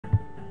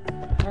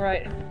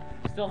Alright,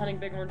 still hunting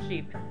bighorn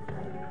sheep.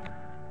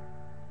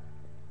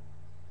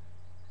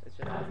 It's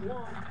just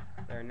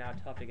they're now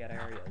tough to get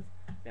areas.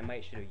 They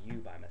might shoot a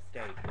U by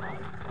mistake.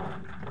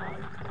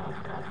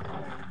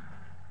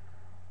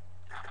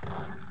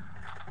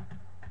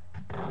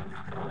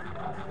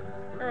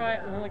 Alright,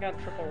 I only got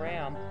a triple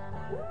ram.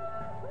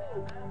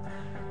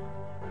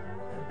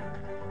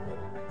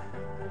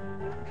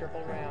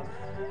 Triple ram.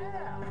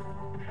 Yeah!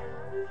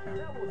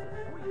 That was a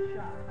sweet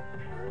shot.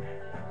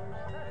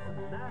 That's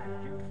some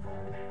nice juice.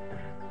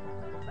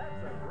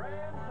 That's a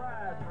grand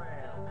prize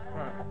ram.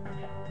 Huh.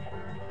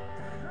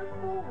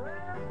 Triple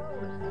ram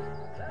bonus.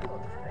 That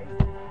looks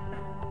tasty.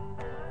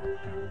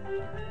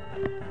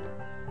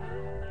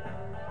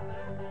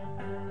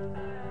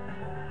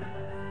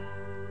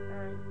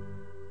 Alright.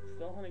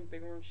 Still hunting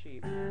bighorn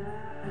sheep.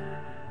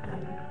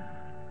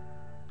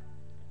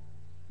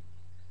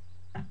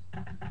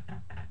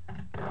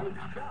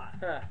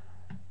 Huh.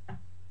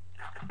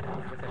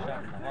 Guess I shot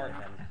in the heart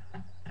then.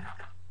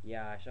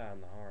 Yeah, I shot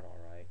in the heart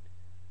alright.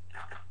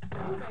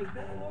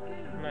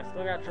 And I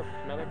still got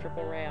another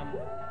triple ram.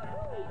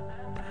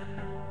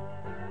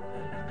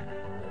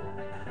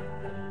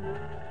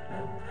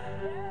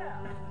 Yeah!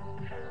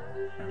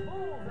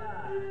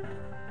 Bullseye!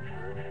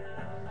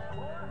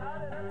 Boy,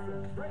 howdy, that's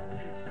some great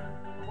juice.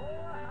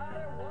 Boy,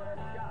 howdy, what a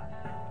shot.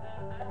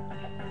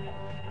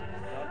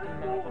 Fucking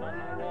nothing on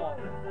my wall.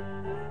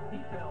 He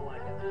felt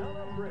like a ton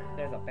of bricks.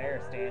 There's a bear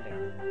standing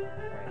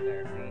right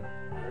there, see?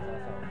 There's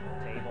also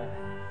a table,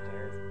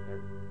 stairs, or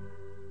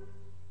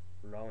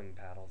rowing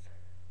paddles.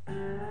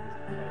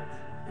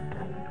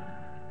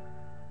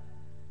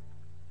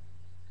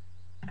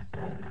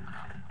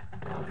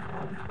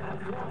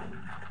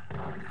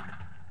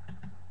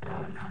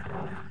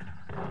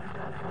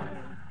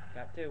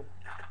 Got two.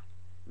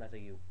 That's a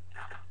U.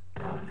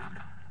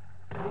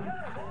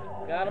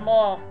 Got them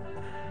all.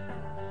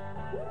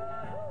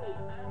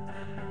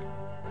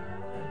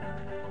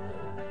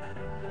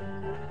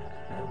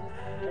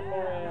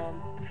 Triple ram.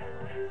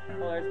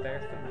 Oh, there's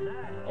bears.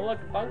 Oh, look,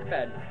 bunk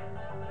bed.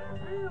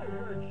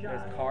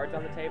 There's cards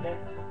on the table.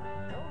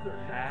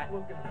 Hat. No.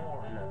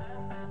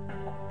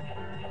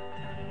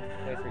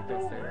 Place where you throw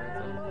cigarettes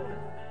in.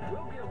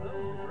 We'll give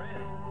those to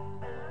Granny.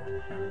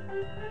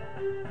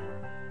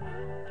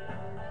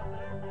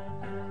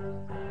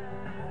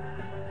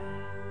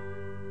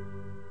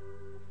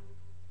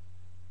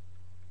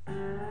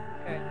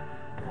 Okay.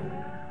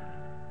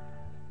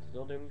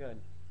 Still doing good.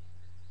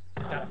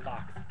 Got a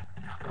fox.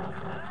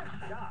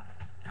 Nice shot.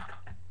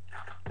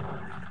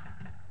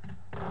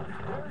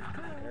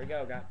 There we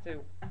go, got two.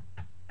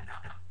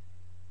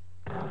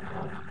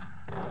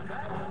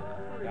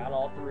 Got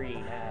all three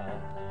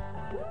now.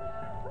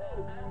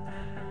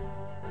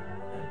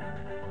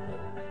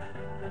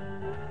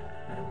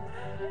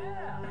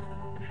 Yeah!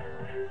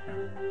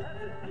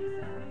 That's a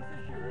decent piece of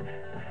shooting.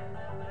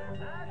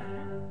 Nice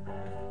shoot.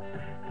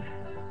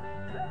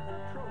 That's a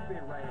trophy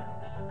ram.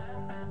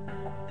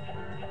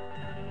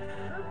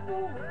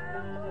 Triple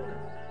ram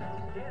bonus.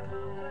 Can't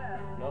mount that.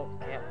 Nope,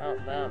 can't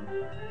mount them.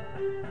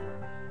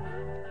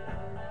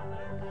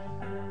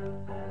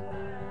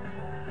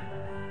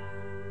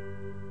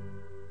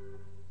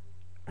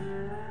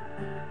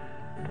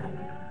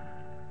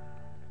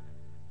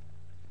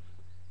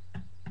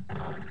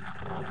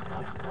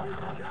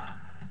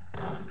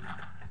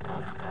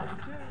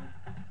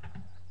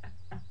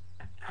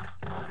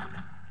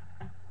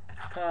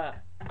 Huh.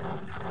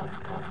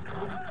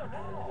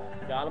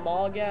 Got them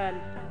all again.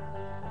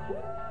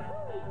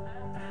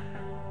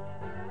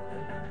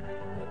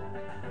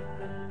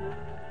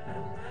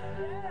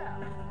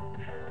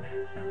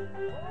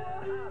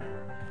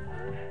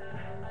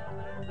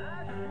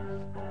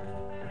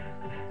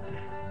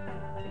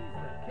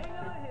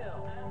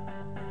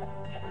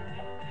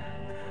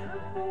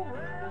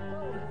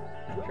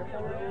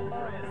 Triple ram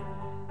bonus.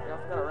 We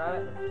also got a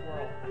rabbit and a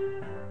squirrel.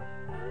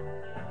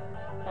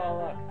 Oh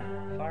look,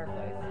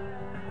 fireplace.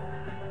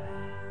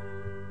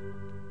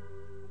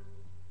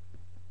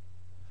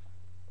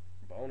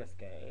 Bonus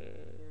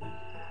game.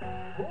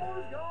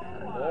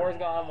 Boar's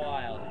gone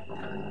wild.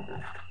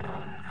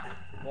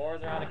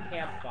 Boars around a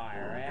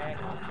campfire, eh?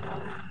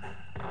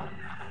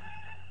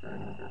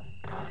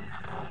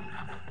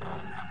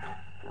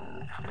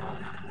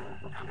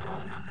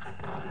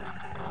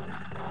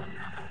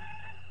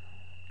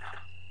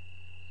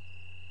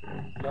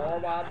 More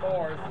wild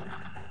boars.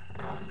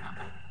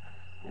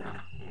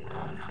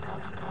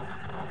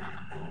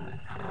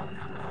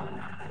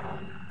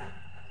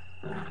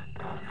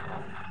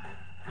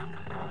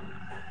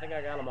 I think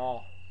I got them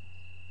all.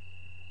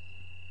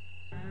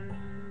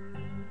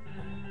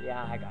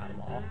 Yeah, I got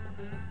them all.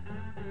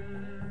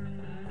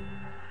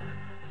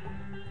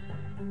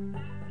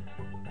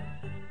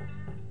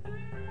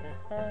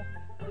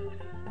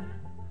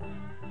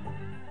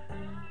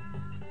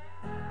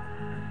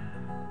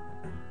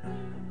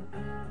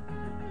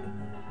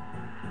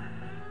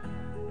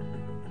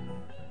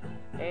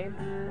 Aim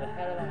the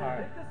head of the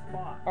heart.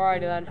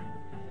 Alrighty then.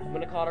 I'm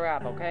gonna call it a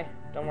wrap, okay?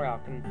 Don't worry, I'll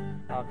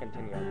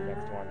continue on the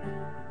next one.